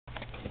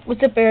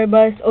What's up,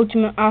 everybody? It's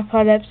Ultimate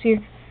iPod Apps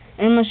here,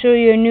 and I'm going to show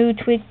you a new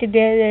tweak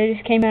today that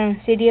just came out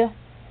on Cydia.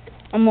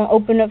 I'm going to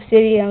open up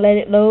Cydia and let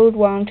it load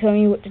while I'm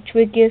telling you what the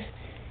tweak is.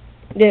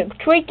 The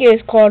tweak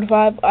is called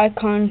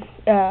 5-icon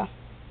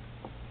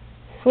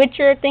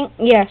switcher, I think.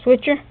 Yeah,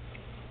 switcher.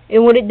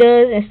 And what it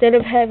does, instead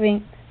of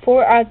having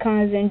 4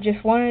 icons in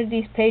just one of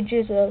these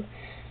pages of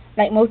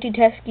like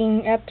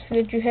multitasking apps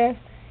that you have,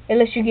 it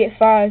lets you get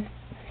 5.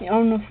 I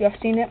don't know if y'all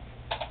seen that,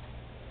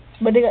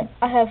 but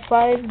I have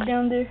 5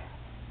 down there.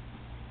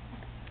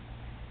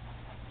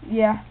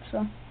 Yeah,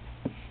 so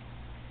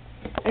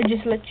it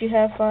just lets you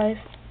have 5.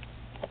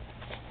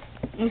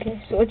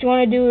 Okay, so what you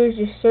want to do is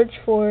just search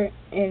for it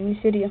in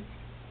Cydia.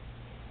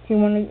 You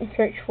want to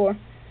search for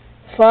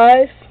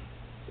 5,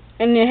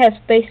 and it has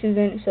spaces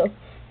in it, so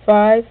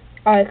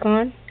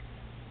 5-icon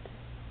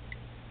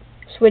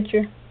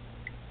switcher.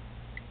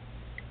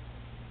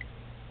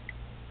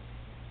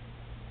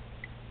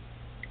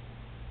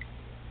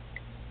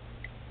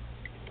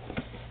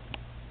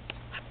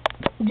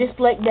 Just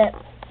like that.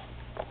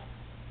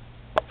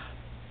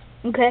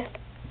 Okay,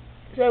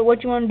 so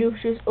what you want to do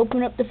is just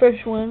open up the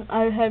first one.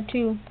 I have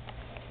 2.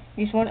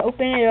 You just want to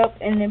open it up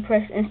and then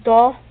press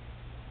install,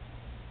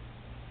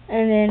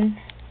 and then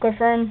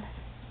confirm,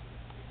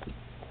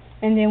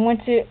 and then once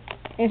it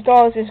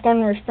installs, it's going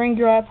to respring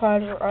your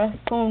iPod or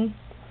iPhone,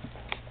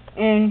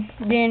 and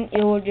then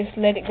it will just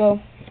let it go.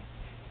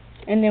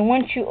 And then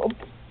once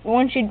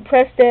you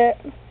press that,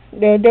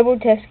 the double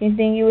tasking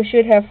thing, you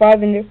should have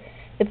 5 in there.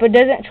 If it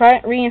doesn't, try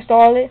it,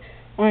 reinstall it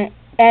on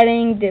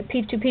adding the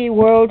P2P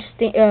world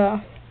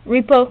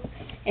repo,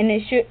 and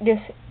it should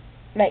just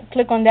like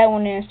click on that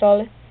one and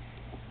install it,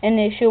 and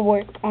it should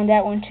work on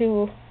that one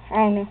too. I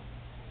don't know.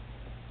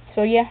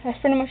 So yeah, that's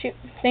pretty much it.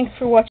 Thanks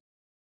for watching.